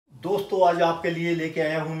दोस्तों आज आपके लिए लेके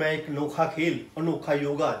आया हूं मैं एक अनोखा खेल, अनोखा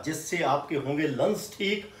योगा, जिससे आपके होंगे लंग्स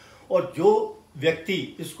ठीक। और जो व्यक्ति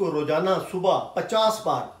इसको रोजाना सुबह 50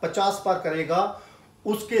 बार करेगा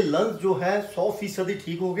उसके लंग्स जो है 100%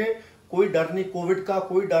 ठीक हो गए। कोई डर नहीं कोविड का,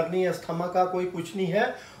 कोई डर नहीं अस्थमा का, कोई कुछ नहीं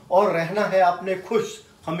है। और रहना है आपने खुश,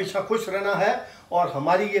 हमेशा खुश रहना है। और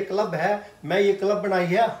हमारी ये क्लब है, मैं ये क्लब बनाई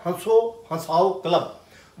है हंसो हंसाओ क्लब।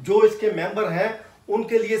 जो इसके मेंबर हैं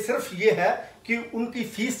उनके लिए सिर्फ ये है कि उनकी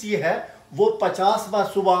फीस ये है, वो 50 बार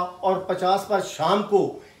सुबह और 50 बार शाम को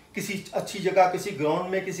किसी अच्छी जगह, किसी ग्राउंड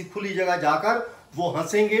में, किसी खुली जगह जाकर वो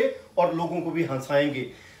हंसेंगे और लोगों को भी हंसाएंगे।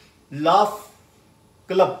 लाफ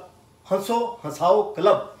क्लब, हंसो हंसाओ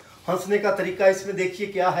क्लब। हंसने का तरीका इसमें देखिए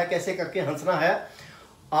क्या है, कैसे करके हंसना है।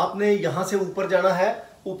 आपने यहाँ से ऊपर जाना है,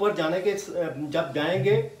 ऊपर जाने के जब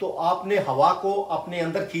जाएंगे तो आपने हवा को अपने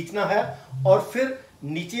अंदर खींचना है और फिर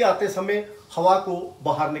नीचे आते समय हवा को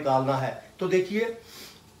बाहर निकालना है। तो देखिए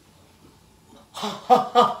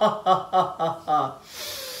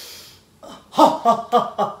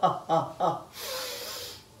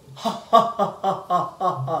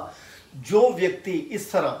जो व्यक्ति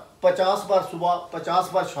इस तरह 50 बार सुबह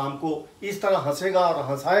 50 बार शाम को इस तरह हंसेगा और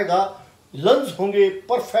हंसाएगा, लंग्स होंगे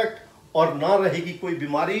परफेक्ट और ना रहेगी कोई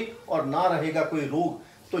बीमारी और ना रहेगा कोई रोग।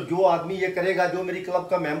 तो जो आदमी ये करेगा, जो मेरी क्लब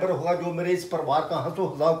का मेंबर होगा, जो मेरे इस परिवार का हंसो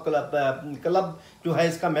हंसाओ क्लब जो है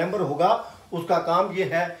इसका मेंबर होगा, उसका काम ये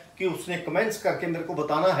है कि उसने कमेंट्स करके मेरे को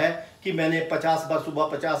बताना है कि मैंने 50 बार सुबह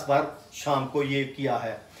 50 बार शाम को ये किया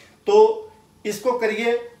है। तो इसको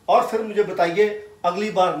करिए और फिर मुझे बताइए। अगली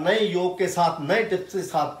बार नए योग के साथ, नए टिप्स के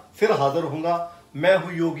साथ फिर हाजिर होऊंगा। मैं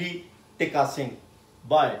हूं योगी टिक्का सिंह।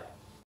 बाय।